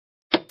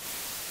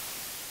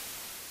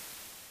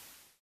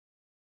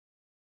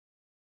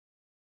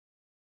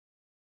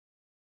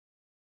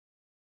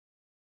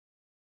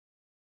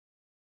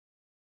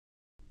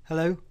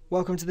Hello,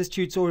 welcome to this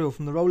tutorial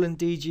from the Roland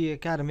DG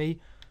Academy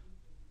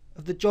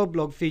of the job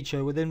log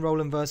feature within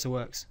Roland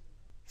VersaWorks.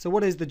 So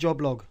what is the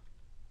job log?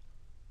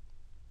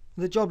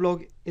 The job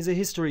log is a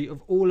history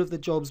of all of the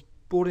jobs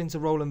brought into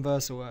Roland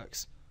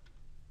VersaWorks.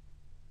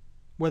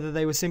 Whether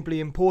they were simply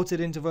imported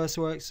into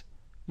VersaWorks,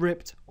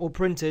 ripped or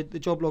printed, the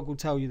job log will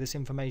tell you this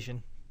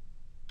information.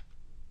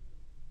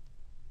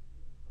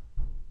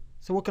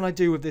 So what can I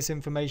do with this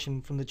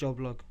information from the job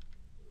log?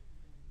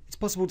 It's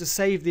possible to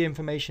save the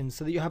information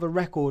so that you have a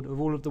record of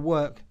all of the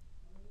work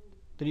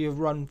that you have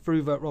run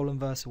through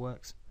Roland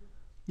VersaWorks.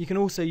 You can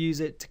also use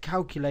it to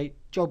calculate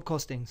job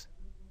costings.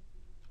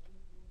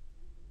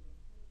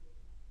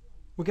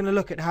 We're going to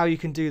look at how you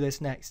can do this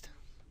next.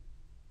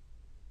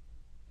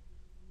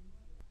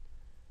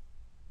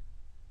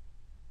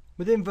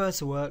 Within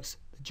VersaWorks,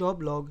 the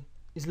job log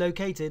is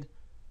located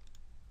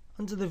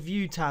under the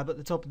View tab at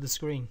the top of the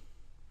screen.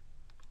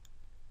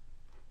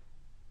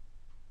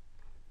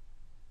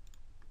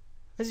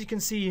 As you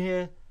can see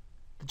here,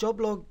 the job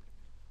log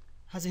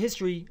has a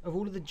history of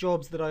all of the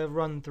jobs that I have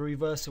run through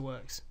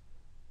VersaWorks.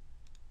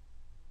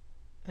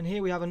 And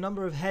here we have a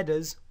number of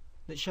headers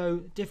that show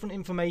different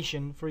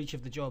information for each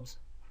of the jobs.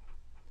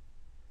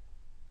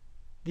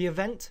 The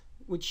event,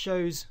 which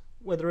shows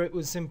whether it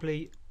was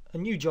simply a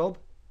new job,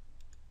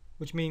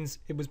 which means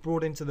it was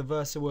brought into the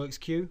VersaWorks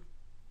queue.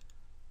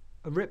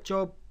 A rip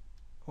job,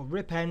 or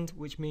rip end,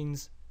 which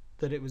means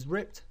that it was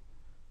ripped.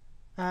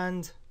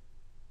 And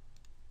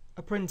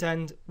a print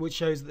end, which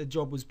shows that the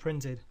job was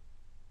printed.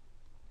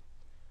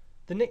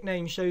 The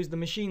nickname shows the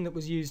machine that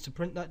was used to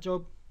print that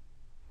job.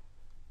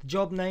 The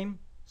job name,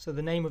 so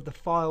the name of the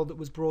file that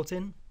was brought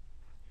in.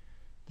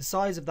 The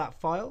size of that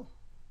file.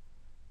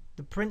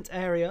 The print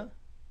area.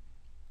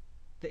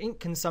 The ink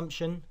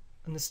consumption,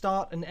 and the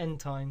start and end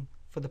time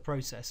for the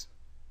process.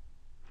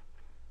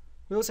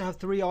 We also have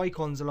three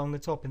icons along the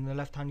top in the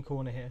left hand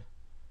corner here.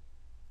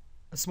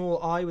 A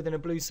small eye within a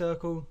blue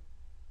circle.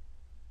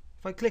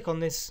 If I click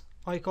on this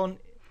icon,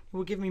 it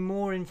will give me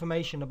more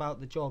information about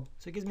the job,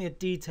 so it gives me a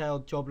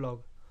detailed job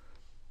log.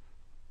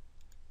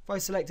 If I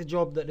select a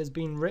job that has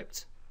been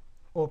ripped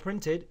or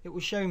printed, it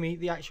will show me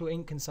the actual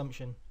ink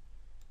consumption.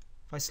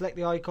 If I select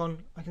the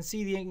icon, I can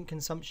see the ink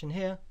consumption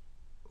here,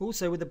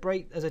 also with the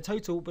break as a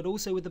total, but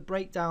also with the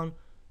breakdown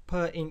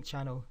per ink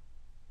channel.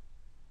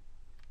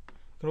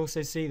 You can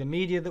also see the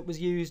media that was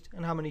used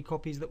and how many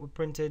copies that were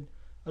printed,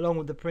 along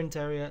with the print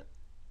area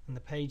and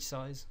the page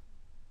size.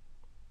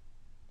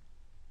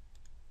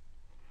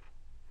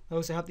 I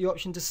also have the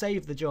option to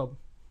save the job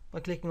by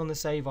clicking on the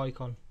save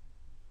icon.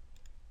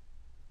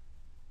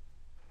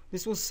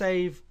 This will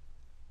save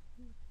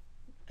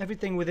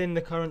everything within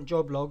the current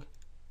job log,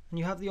 and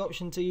you have the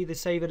option to either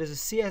save it as a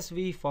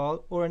CSV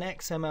file or an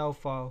XML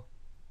file.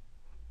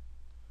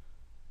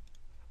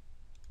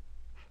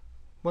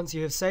 Once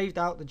you have saved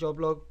out the job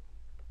log,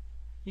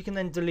 you can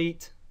then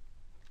delete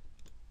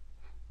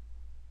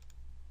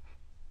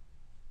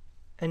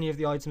any of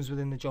the items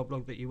within the job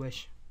log that you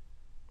wish.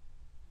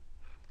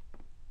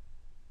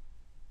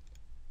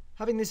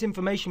 Having this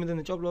information within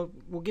the job log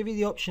will give you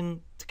the option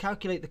to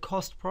calculate the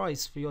cost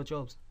price for your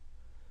jobs.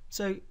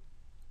 So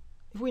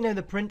if we know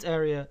the print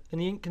area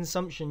and the ink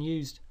consumption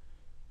used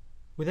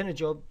within a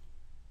job,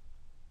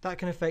 that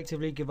can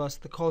effectively give us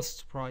the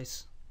cost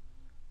price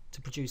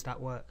to produce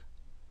that work.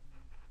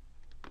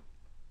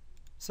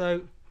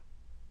 So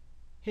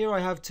here I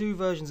have two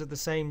versions of the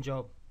same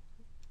job.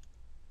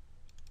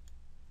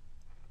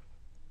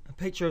 A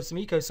picture of some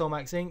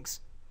EcoSolmax inks,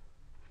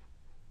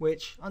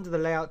 which under the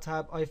layout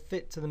tab I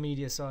fit to the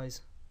media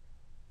size,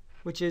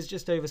 which is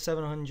just over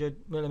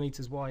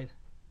 700mm wide.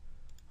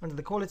 Under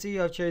the quality,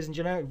 I've chosen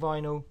generic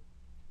vinyl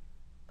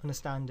and a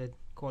standard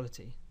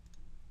quality.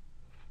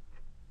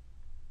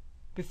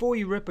 Before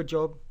you rip a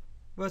job,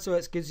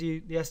 VersaWorks gives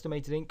you the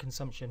estimated ink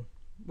consumption,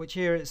 which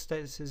here it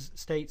states is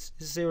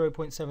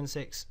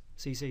 0.76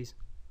 cc's.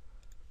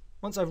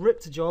 Once I've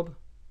ripped a job,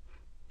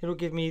 it'll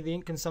give me the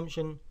ink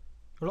consumption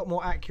a lot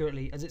more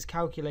accurately, as it's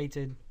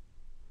calculated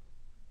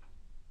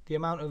the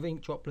amount of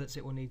ink droplets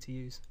it will need to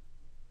use.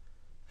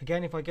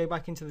 Again, if I go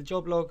back into the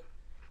job log,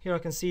 here I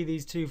can see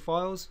these two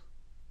files,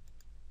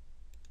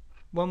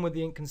 one with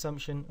the ink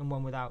consumption and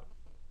one without.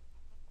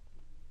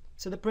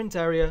 So the print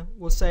area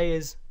we'll say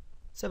is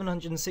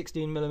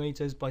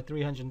 716mm by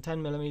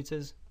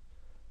 310mm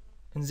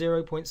and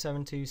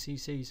 0.72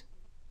 cc's.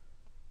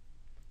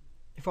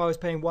 If I was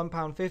paying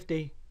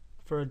 £1.50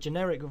 for a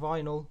generic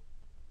vinyl,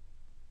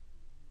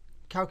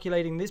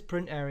 calculating this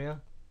print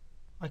area,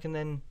 I can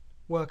then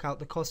work out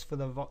the cost for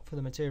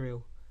the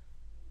material.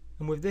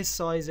 And with this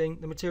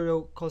sizing, the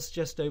material costs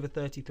just over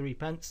 33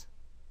 pence.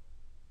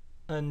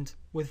 And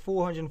with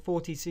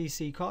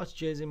 440cc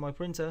cartridges in my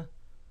printer,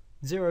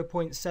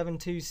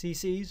 0.72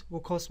 cc's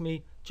will cost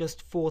me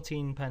just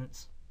 14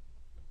 pence.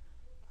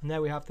 And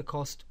there we have the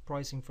cost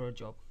pricing for a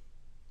job.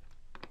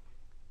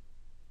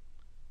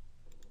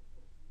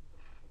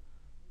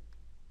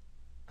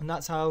 And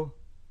that's how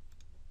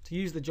to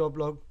use the job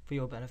log for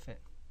your benefit.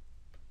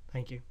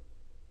 Thank you.